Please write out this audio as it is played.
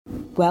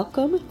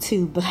Welcome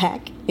to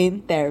Black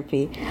in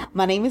Therapy.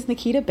 My name is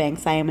Nikita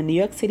Banks. I am a New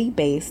York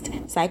City-based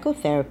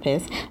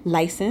psychotherapist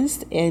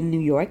licensed in New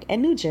York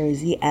and New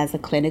Jersey as a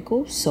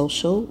clinical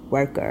social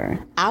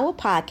worker. Our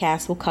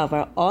podcast will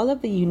cover all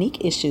of the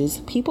unique issues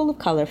people of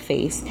color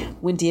face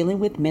when dealing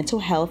with mental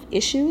health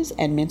issues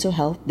and mental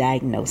health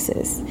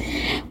diagnosis.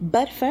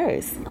 But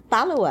first,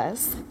 follow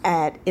us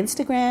at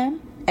Instagram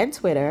and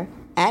Twitter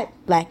at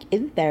Black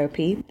in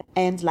Therapy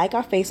and like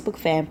our Facebook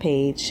fan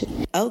page.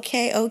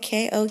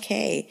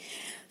 Okay.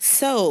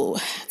 So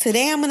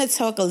today I'm going to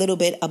talk a little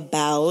bit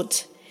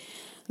about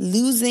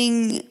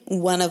losing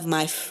one of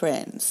my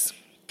friends.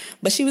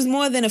 But she was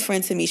more than a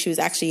friend to me. She was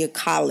actually a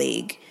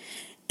colleague.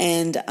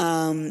 And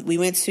we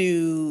went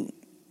to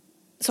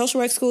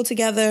social work school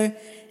together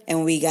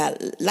and we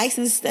got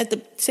licensed at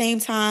the same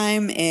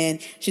time.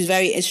 And she was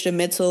very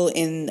instrumental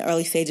in the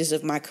early stages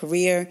of my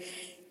career.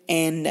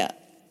 And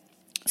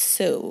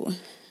so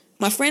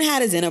my friend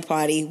had a dinner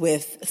party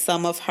with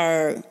some of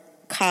her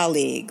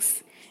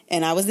colleagues,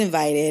 and I was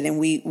invited, and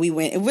we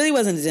went. It really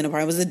wasn't a dinner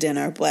party. It was a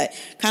dinner, but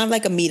kind of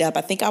like a meetup.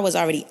 I think I was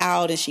already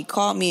out, and she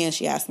called me, and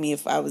she asked me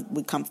if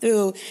would come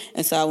through,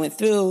 and so I went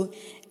through,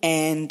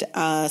 and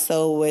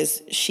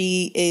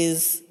she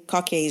is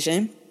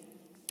Caucasian.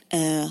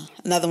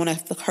 Another one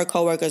of her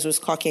coworkers was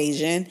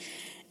Caucasian,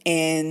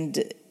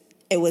 and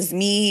it was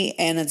me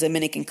and a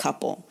Dominican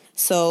couple.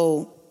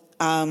 So,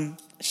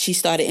 she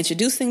started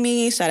introducing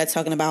me, started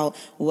talking about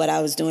what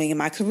I was doing in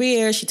my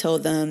career. She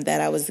told them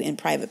that I was in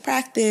private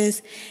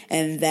practice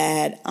and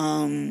that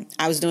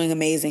I was doing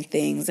amazing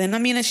things. And I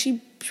mean,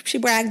 she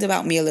bragged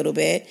about me a little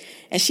bit.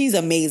 And she's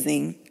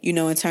amazing, you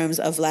know, in terms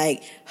of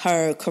like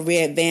her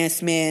career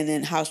advancement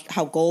and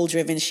how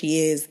goal-driven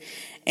she is.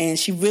 And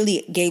she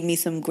really gave me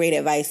some great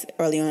advice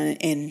early on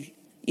in,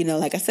 you know,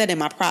 like I said, in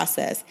my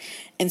process.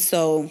 And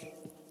so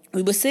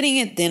we were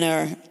sitting at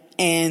dinner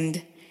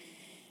and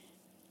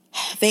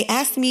they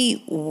asked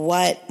me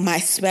what my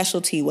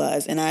specialty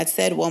was, and I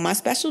said, well, my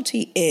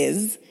specialty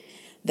is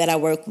that I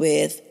work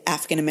with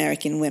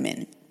African-American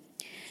women.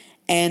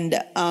 And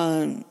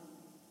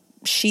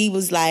she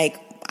was like,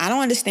 I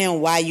don't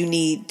understand why you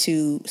need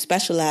to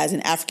specialize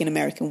in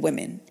African-American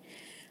women.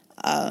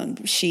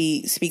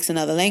 She speaks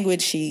another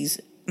language.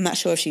 I'm not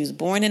sure if she was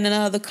born in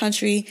another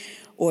country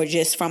or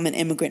just from an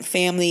immigrant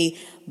family,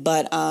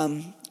 but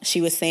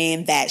she was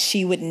saying that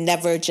she would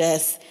never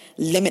just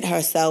limit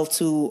herself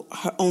to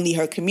only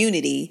her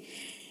community.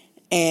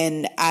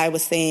 And I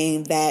was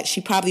saying that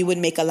she probably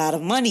wouldn't make a lot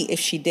of money if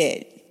she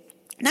did.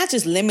 Not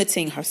just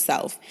limiting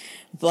herself,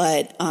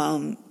 but,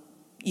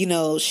 you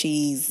know,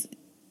 she's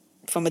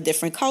from a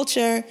different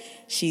culture.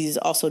 She's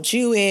also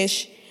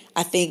Jewish.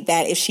 I think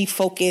that if she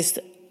focused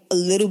a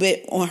little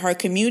bit on her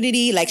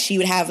community, like she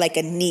would have like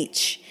a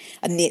niche,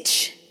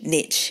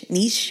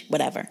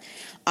 whatever.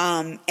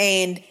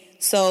 And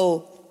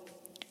so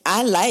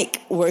I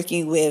like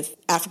working with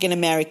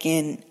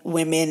African-American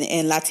women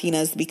and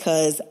Latinas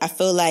because I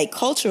feel like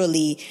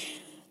culturally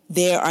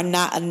there are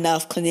not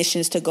enough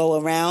clinicians to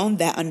go around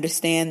that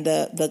understand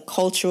the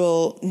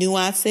cultural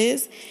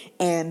nuances.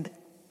 And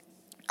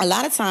a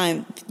lot of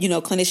time, you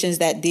know, clinicians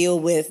that deal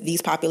with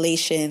these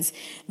populations,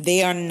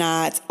 they are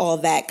not all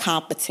that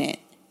competent.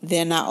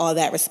 They're not all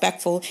that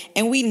respectful.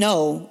 And we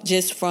know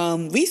just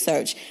from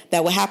research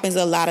that what happens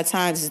a lot of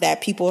times is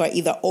that people are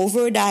either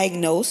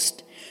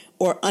overdiagnosed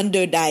or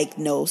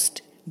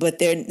underdiagnosed, but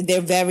they're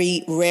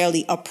very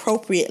rarely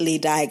appropriately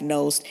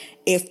diagnosed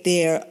if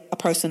they're a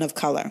person of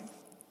color.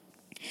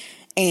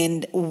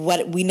 And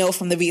what we know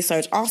from the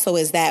research also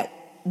is that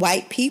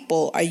white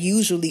people are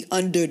usually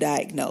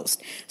underdiagnosed.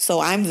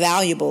 So I'm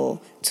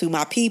valuable to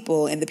my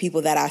people and the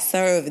people that I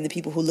serve and the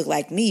people who look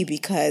like me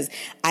because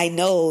I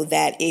know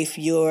that if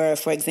you're,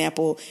 for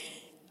example,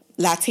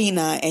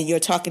 Latina and you're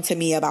talking to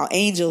me about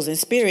angels and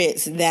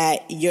spirits,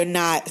 that you're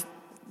not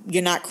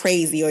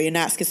crazy or you're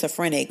not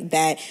schizophrenic,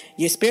 that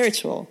you're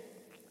spiritual,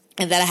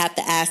 and that I have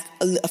to ask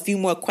a few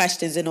more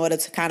questions in order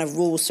to kind of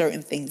rule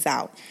certain things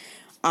out.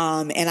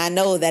 And I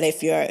know that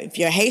if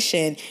you're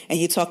Haitian and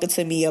you're talking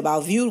to me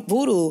about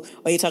voodoo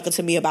or you're talking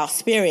to me about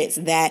spirits,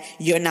 that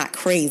you're not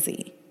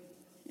crazy,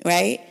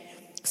 right?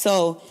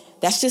 So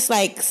that's just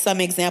like some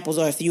examples.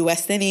 Or if you're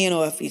West Indian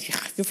or if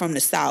you're from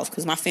the South,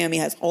 because my family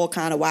has all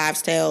kind of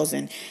wives' tales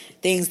and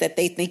things that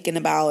they thinking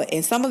about.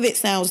 And some of it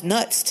sounds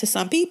nuts to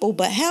some people,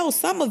 but hell,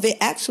 some of it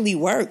actually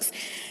works.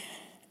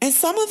 And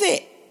some of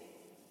it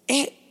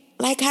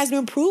like has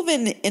been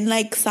proven in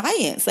like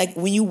science. Like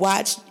when you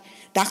watch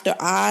Dr.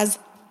 Oz,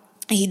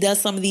 he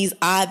does some of these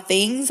odd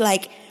things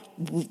like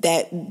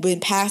that been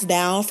passed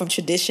down from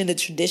tradition to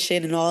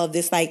tradition and all of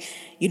this, like,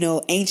 you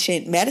know,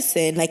 ancient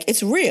medicine, like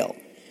it's real.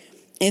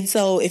 And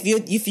so if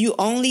you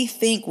only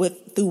think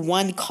through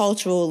one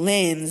cultural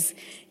lens,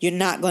 you're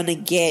not going to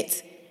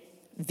get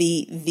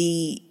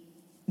the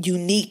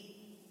unique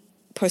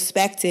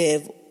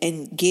perspective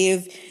and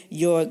give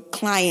your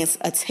clients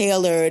a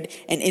tailored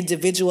and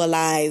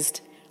individualized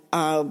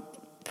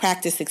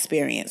practice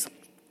experience.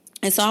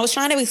 And so I was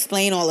trying to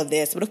explain all of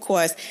this, but of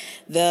course,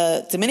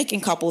 the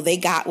Dominican couple, they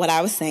got what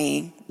I was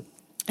saying.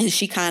 And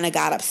she kind of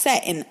got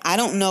upset. And I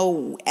don't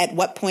know at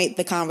what point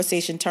the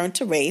conversation turned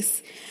to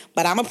race,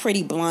 but I'm a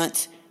pretty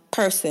blunt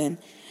person.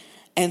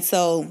 And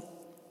so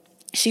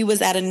she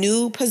was at a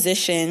new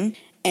position,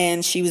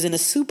 and she was in a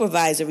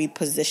supervisory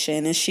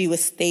position, and she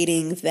was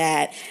stating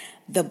that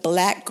the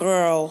black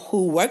girl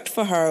who worked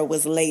for her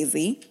was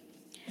lazy,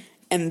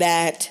 and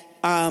that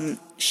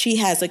she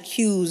has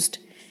accused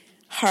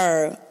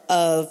her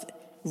of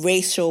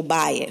racial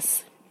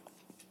bias.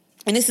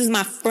 And this is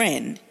my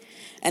friend,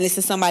 and this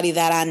is somebody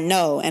that I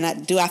know.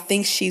 And do I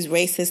think she's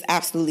racist?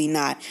 Absolutely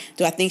not.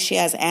 Do I think she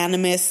has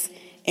animus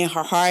in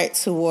her heart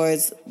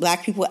towards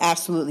black people?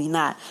 Absolutely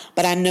not.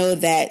 But I know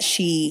that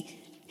she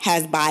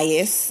has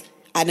bias.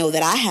 I know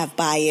that I have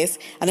bias.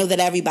 I know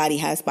that everybody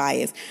has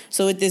bias.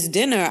 So at this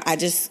dinner, I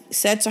just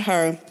said to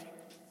her,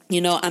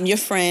 I'm your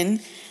friend.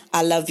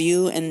 I love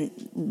you.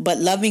 But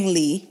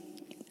lovingly,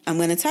 I'm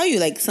going to tell you,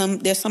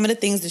 there's some of the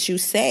things that you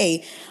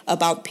say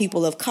about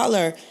people of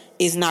color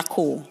is not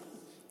cool.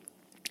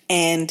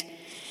 And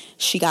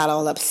she got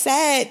all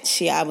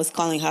upset. I was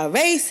calling her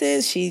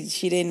racist.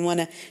 She didn't want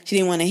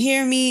to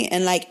hear me.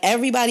 And like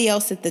everybody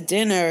else at the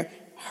dinner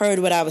heard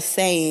what I was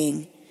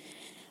saying,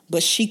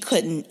 but she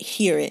couldn't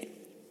hear it.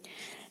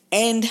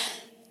 And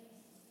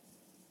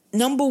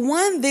number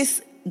one,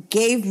 this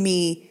gave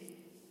me,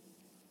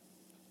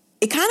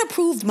 it kind of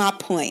proved my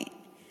point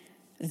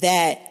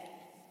that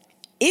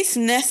it's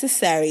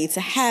necessary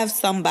to have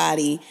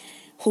somebody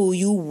who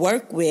you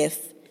work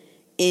with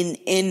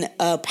in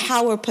a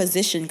power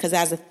position, because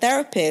as a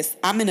therapist,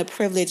 I'm in a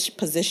privileged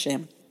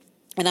position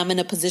and I'm in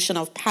a position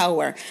of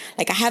power.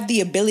 Like I have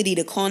the ability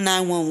to call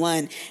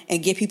 911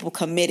 and get people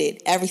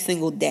committed every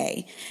single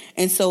day.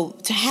 And so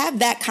to have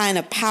that kind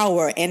of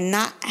power and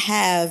not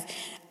have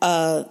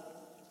a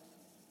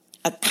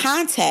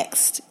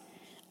context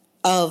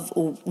of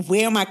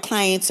where my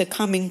clients are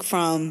coming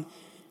from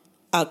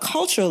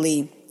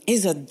culturally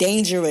is a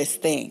dangerous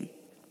thing.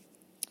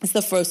 It's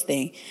the first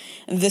thing.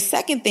 The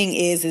second thing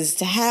is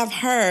to have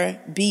her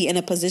be in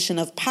a position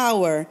of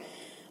power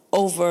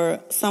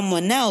over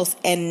someone else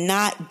and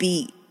not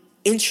be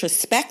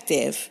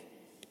introspective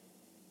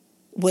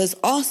was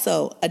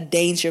also a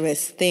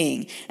dangerous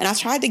thing. And I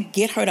tried to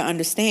get her to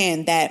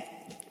understand that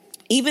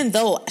even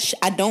though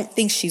I don't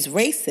think she's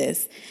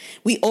racist,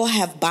 we all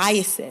have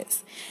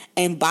biases.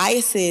 And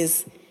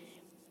biases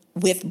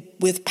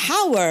with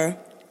power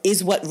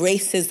is what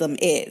racism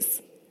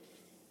is,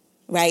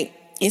 right?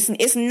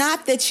 It's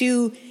not that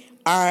you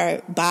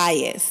are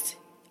biased.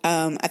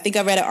 I think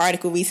I read an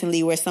article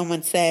recently where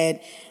someone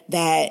said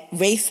that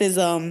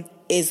racism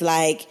is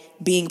like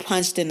being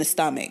punched in the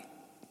stomach,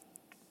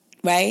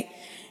 right?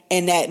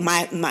 And that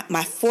my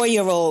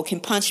 4-year-old can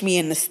punch me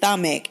in the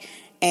stomach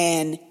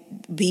and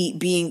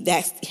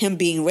that's him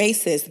being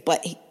racist,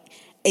 but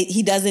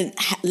he doesn't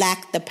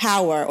lack the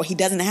power, or he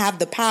doesn't have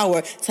the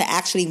power to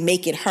actually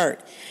make it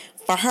hurt.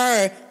 For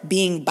her,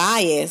 being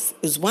biased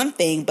is one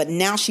thing, but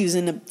now she was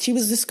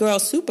this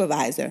girl's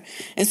supervisor.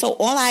 And so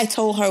all I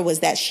told her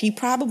was that she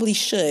probably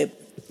should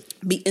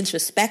be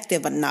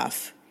introspective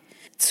enough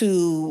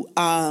to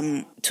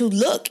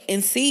look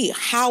and see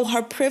how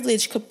her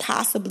privilege could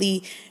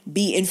possibly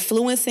be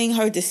influencing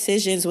her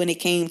decisions when it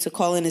came to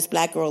calling this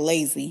black girl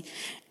lazy,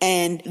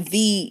 and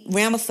the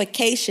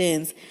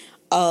ramifications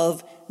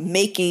of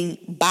making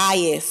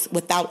bias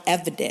without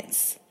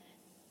evidence.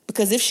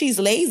 Because if she's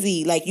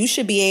lazy, like, you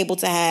should be able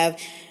to have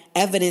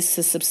evidence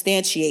to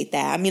substantiate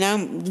that. I mean, I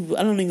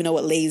don't even know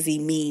what lazy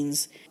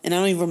means. And I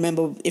don't even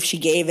remember if she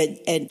gave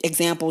it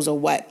examples or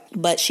what.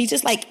 But she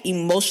just like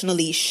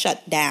emotionally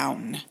shut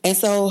down. And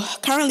so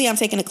currently I'm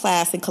taking a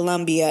class in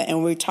Columbia,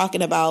 and we're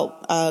talking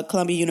about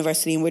Columbia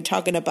University, and we're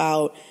talking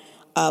about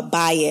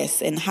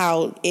bias and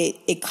how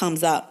it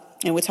comes up.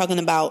 And we're talking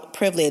about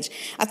privilege.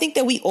 I think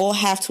that we all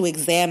have to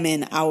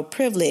examine our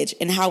privilege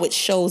and how it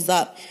shows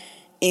up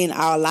in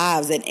our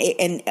lives,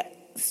 and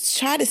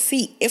try to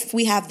see if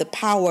we have the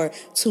power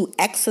to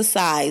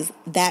exercise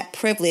that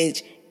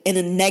privilege in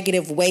a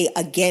negative way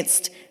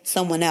against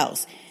someone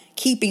else,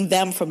 keeping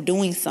them from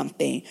doing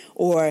something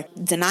or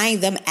denying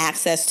them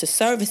access to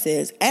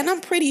services. And I'm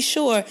pretty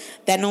sure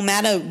that no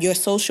matter your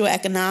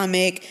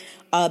socioeconomic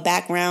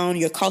background,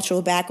 your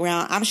cultural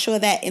background, I'm sure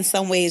that in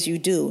some ways you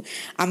do.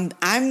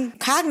 I'm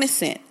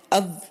cognizant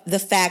of the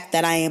fact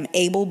that I am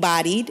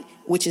able-bodied,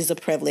 which is a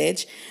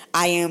privilege.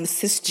 I am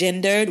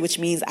cisgendered, which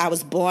means I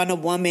was born a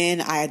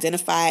woman. I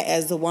identify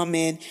as a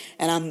woman,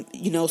 and I'm,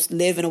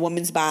 live in a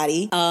woman's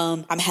body.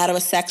 I'm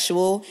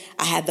heterosexual.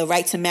 I had the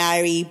right to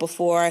marry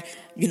before,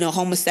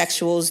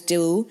 homosexuals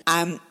do.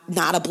 I'm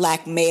not a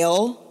black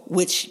male,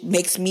 which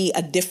makes me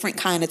a different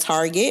kind of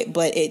target,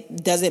 but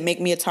it doesn't make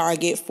me a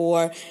target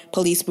for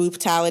police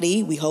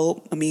brutality, we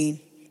hope. I mean,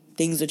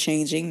 things are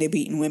changing. They're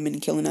beating women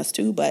and killing us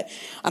too, but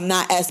I'm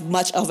not as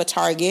much of a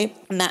target.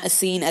 I'm not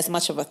seen as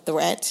much of a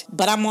threat,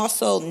 but I'm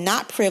also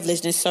not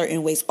privileged in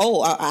certain ways.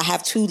 I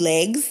have 2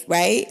 legs,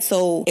 right?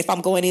 So if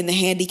I'm going in the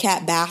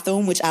handicapped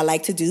bathroom, which I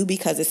like to do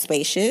because it's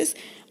spacious,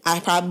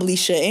 I probably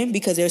shouldn't,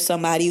 because there's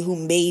somebody who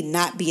may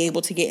not be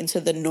able to get into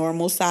the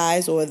normal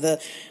size or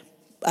the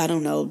I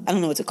don't know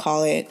what to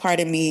call it.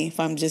 Pardon me if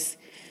I'm just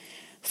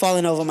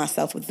falling over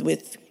myself with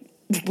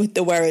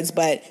the words,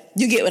 but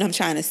you get what I'm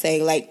trying to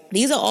say. Like,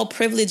 these are all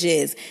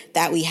privileges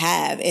that we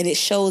have, and it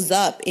shows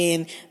up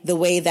in the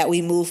way that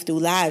we move through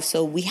life.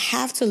 So we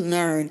have to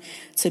learn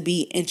to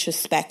be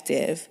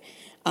introspective,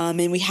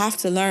 and we have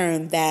to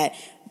learn that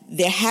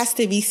there has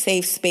to be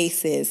safe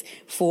spaces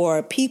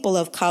for people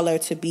of color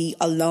to be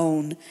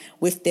alone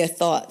with their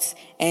thoughts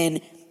and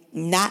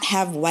not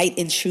have white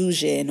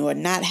intrusion, or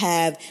not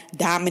have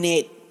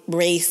dominant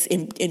race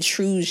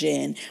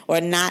intrusion, or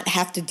not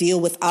have to deal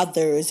with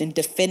others and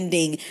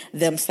defending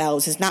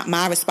themselves. It's not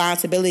my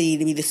responsibility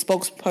to be the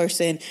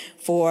spokesperson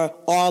for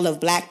all of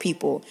Black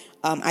people.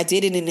 I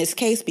did it in this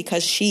case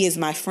because she is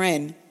my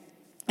friend.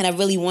 And I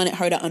really wanted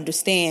her to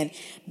understand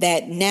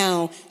that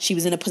now she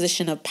was in a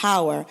position of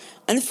power.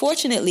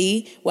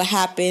 Unfortunately, what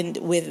happened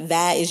with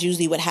that is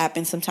usually what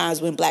happens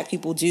sometimes when Black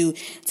people do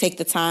take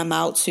the time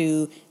out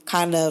to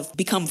kind of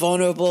become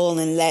vulnerable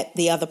and let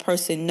the other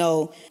person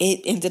know.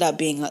 It ended up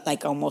being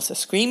like almost a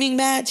screaming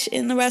match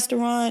in the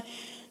restaurant.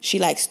 She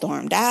like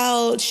stormed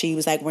out. She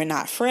was like, we're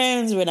not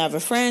friends. We're never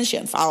friends. She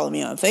unfollowed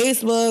me on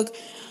Facebook,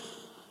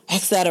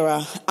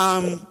 etc.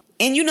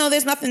 And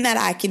there's nothing that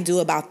I can do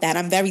about that.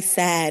 I'm very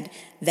sad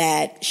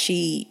that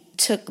she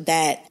took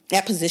that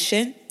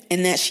position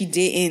and that she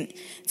didn't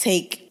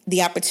take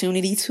the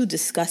opportunity to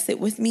discuss it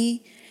with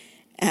me.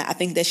 I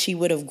think that she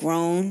would have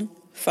grown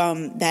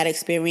from that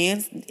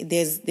experience.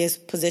 There's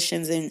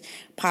positions and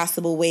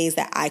possible ways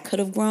that I could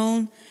have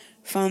grown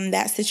from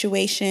that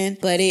situation,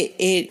 but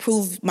it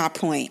proved my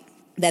point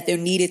that there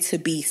needed to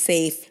be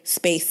safe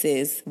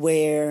spaces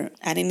where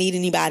I didn't need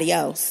anybody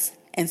else.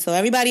 And so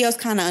everybody else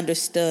kind of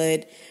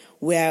understood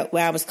where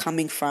I was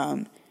coming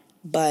from.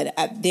 But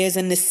there's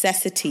a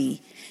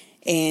necessity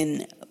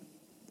in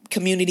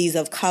communities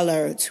of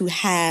color to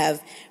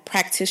have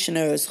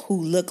practitioners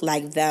who look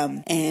like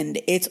them. And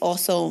it's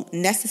also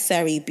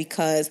necessary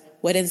because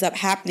what ends up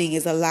happening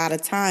is a lot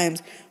of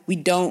times we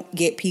don't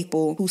get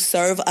people who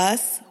serve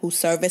us, who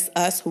service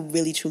us, who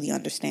really truly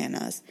understand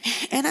us.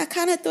 And I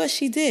kind of thought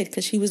she did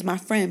because she was my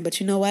friend.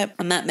 But you know what?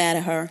 I'm not mad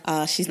at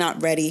her. She's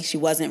not ready. She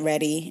wasn't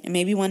ready. And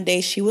maybe one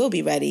day she will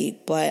be ready.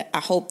 But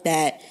I hope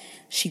that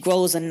she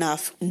grows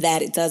enough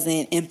that it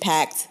doesn't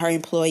impact her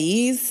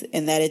employees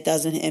and that it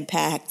doesn't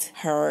impact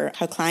her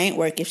client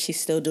work if she's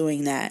still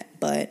doing that.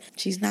 But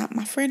she's not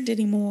my friend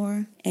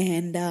anymore.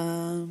 And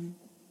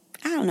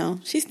I don't know.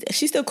 She's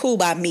still cool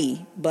by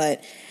me.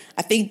 But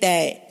I think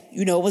that,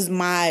 it was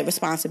my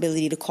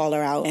responsibility to call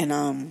her out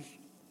and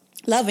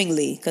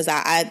lovingly, because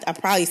I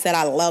probably said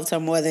I loved her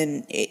more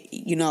than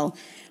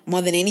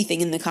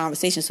anything in the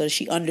conversation, so that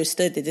she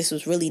understood that this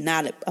was really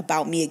not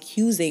about me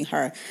accusing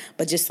her,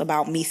 but just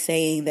about me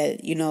saying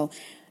that,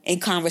 in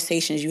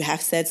conversations you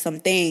have said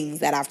some things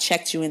that I've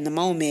checked you in the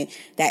moment,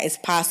 that it's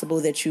possible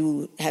that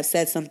you have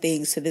said some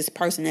things to this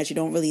person that you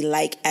don't really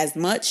like as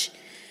much,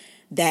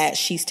 that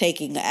she's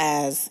taking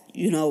as,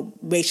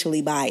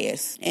 racially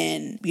biased.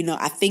 And,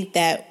 I think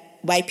that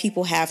white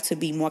people have to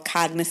be more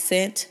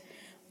cognizant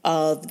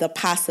of the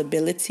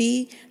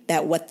possibility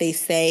that what they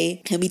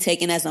say can be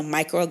taken as a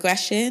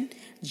microaggression,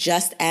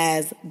 just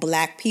as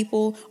Black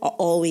people are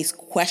always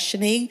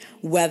questioning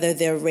whether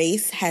their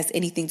race has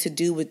anything to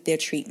do with their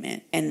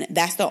treatment. And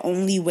that's the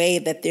only way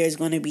that there's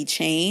going to be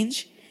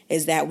change,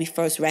 is that we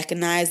first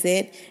recognize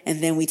it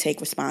and then we take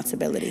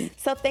responsibility.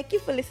 So thank you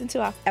for listening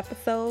to our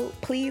episode.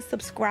 Please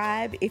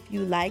subscribe if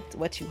you liked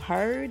what you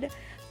heard.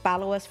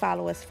 Follow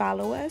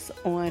us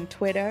on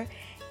Twitter,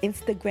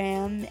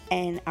 Instagram,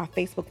 and our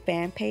Facebook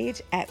fan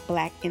page at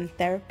Black in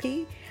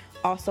Therapy.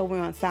 Also, we're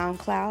on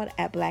SoundCloud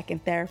at Black in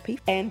Therapy.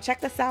 And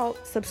check us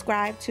out.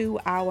 Subscribe to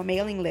our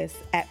mailing list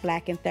at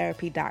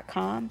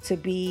blackintherapy.com to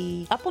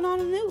be up on all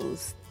the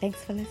news.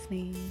 Thanks for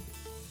listening.